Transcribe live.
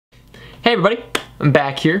Hey everybody, I'm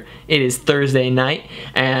back here. It is Thursday night,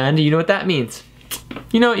 and you know what that means.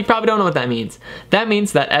 You probably don't know what that means. That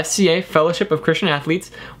means that FCA, Fellowship of Christian Athletes,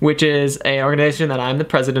 which is an organization that I'm the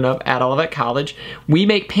president of at Olivet College, we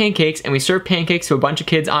make pancakes and we serve pancakes to a bunch of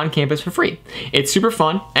kids on campus for free. It's super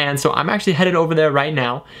fun, and so I'm actually headed over there right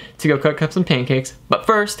now to go cook up some pancakes. But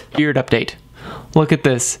first, beard update. Look at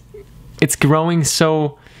this. It's growing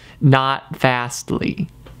so not fastly.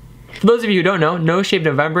 For those of you who don't know, No Shave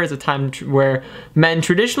November is a time where men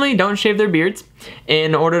traditionally don't shave their beards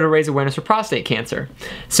in order to raise awareness for prostate cancer.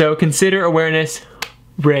 So consider awareness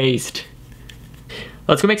raised.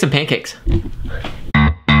 Let's go make some pancakes.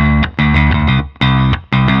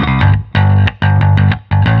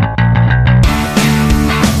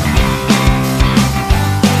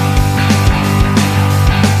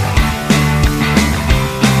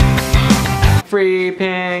 Free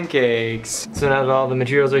pancakes. So now that all the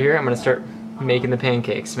materials are here, I'm gonna start making the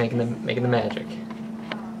pancakes, making the magic.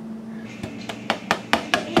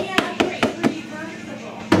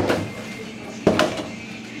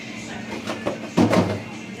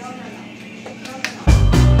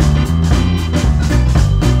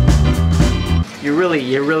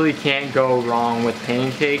 You really can't go wrong with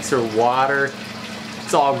pancakes or water.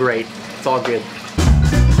 It's all great. It's all good.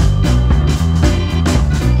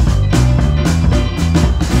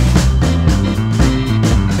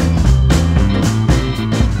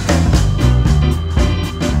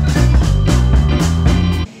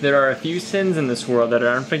 There are a few sins in this world that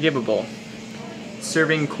are unforgivable.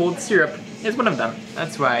 Serving cold syrup is one of them.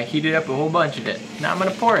 That's why I heated up a whole bunch of it. Now I'm gonna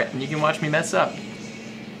pour it, and you can watch me mess up.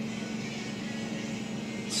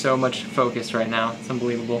 So much focus right now, it's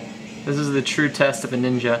unbelievable. This is the true test of a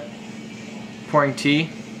ninja. Pouring tea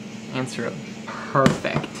and syrup.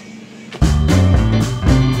 Perfect.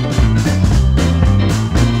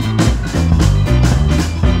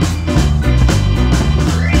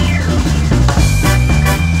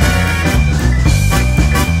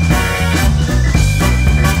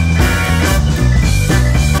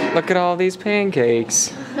 Look at all these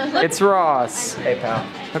pancakes. It's Ross. Hey pal.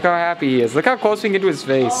 Look how happy he is. Look how close we can get to his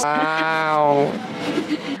face. Wow.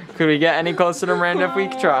 Could we get any closer to Miranda if we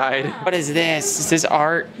tried? What is this? Is this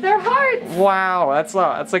art? They're hearts. Wow,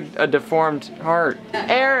 that's like a deformed heart.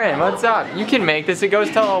 Aaron, what's up? You can make this. It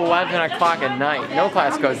goes till 11 o'clock at night. No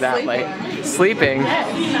class goes that late. Sleeping?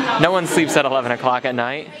 No one sleeps at 11 o'clock at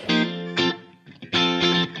night.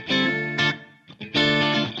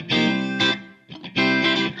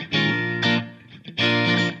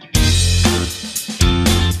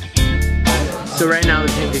 So right now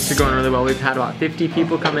the pancakes are going really well. We've had about 50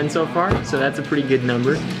 people come in so far, so that's a pretty good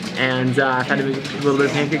number. And I've had to make a little bit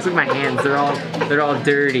of pancakes. Look at my hands, they're all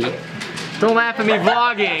dirty. Don't laugh at me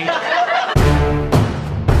vlogging.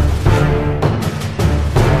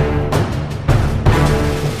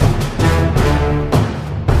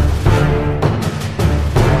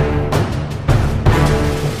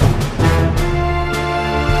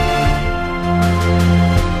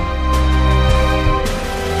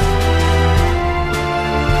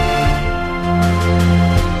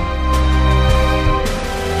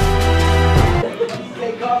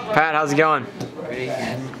 Pat, how's it going? Pretty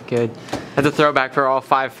good. Good. That's a throwback for all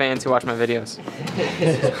 5 fans who watch my videos.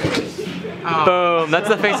 Boom, that's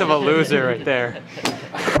the face of a loser right there.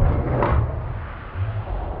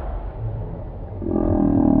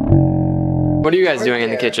 What are you guys doing in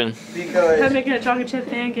the kitchen? I'm making a chocolate chip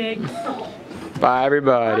pancake. Bye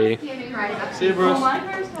everybody. See you, Bruce.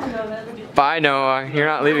 Bye Noah. You're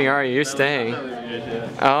not leaving, are you? You're staying.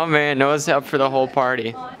 Oh man, Noah's up for the whole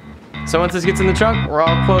party. So once this gets in the trunk, we're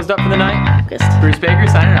all closed up for the night. Bruce Baker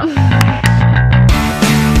signing out.